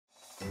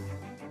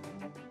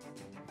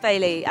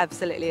Bailey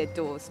absolutely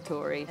adores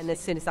Tori, and as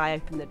soon as I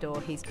open the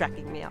door, he's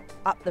dragging me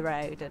up the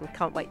road and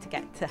can't wait to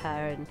get to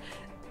her, and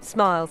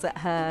smiles at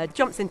her,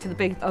 jumps into the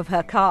boot of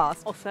her car.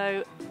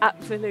 Also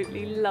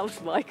absolutely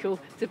loves Michael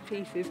to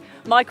pieces.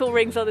 Michael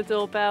rings on the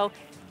doorbell,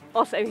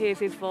 also hears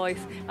his voice,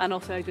 and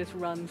also just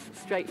runs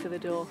straight for the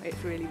door.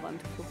 It's really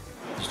wonderful.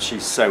 She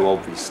so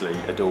obviously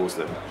adores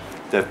them.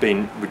 There have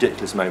been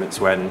ridiculous moments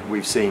when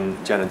we've seen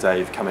Jen and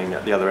Dave coming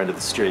at the other end of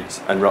the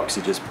street and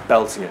Roxy just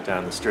belting it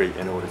down the street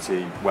in order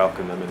to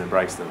welcome them and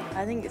embrace them.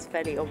 I think it's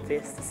fairly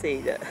obvious to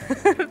see that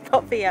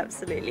Poppy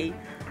absolutely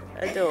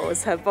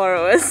adores her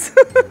borrowers.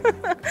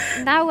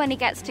 Now when he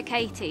gets to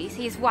Katie's,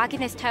 he's wagging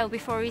his tail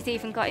before he's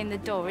even got in the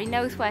door. He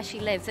knows where she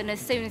lives, and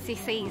as soon as he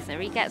sees her,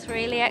 he gets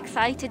really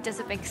excited, does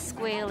a big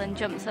squeal and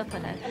jumps up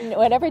at her. And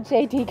whenever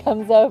JT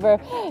comes over,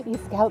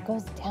 Scout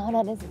goes down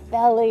on his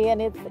belly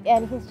and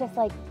he's just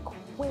like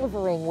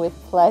quivering with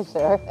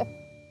pleasure.